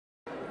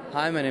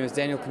Hi, my name is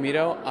Daniel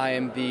Comito. I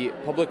am the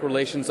Public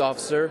Relations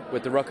Officer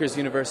with the Rutgers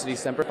University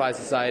Semper Fi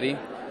Society.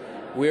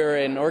 We are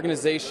an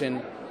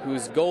organization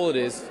whose goal it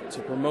is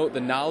to promote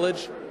the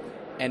knowledge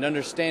and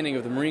understanding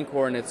of the Marine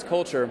Corps and its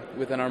culture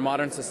within our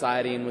modern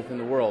society and within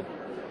the world.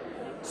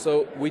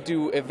 So we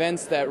do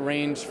events that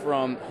range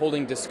from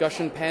holding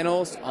discussion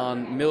panels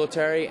on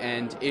military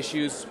and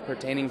issues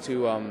pertaining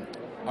to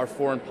our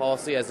foreign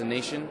policy as a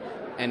nation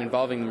and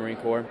involving the Marine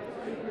Corps,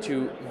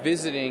 to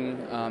visiting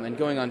and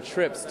going on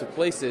trips to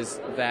places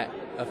that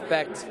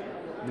affect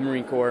the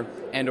Marine Corps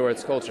and or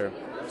its culture.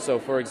 So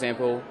for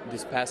example,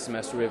 this past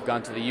semester we have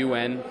gone to the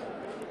UN.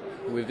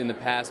 We've in the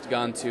past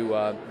gone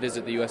to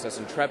visit the USS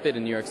Intrepid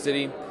in New York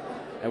City,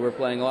 and we're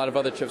planning a lot of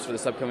other trips for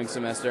this upcoming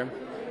semester.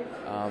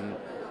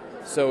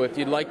 So if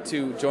you'd like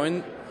to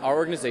join our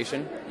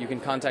organization, you can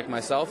contact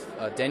myself,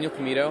 Daniel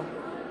Comito.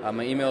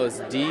 My email is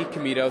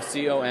dcomito,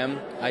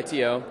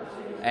 C-O-M-I-T-O,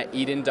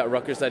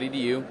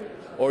 @eden.rutgers.edu,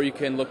 or you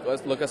can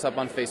look us up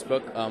on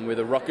Facebook. We're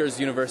the Rutgers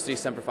University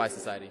Semper Fi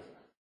Society.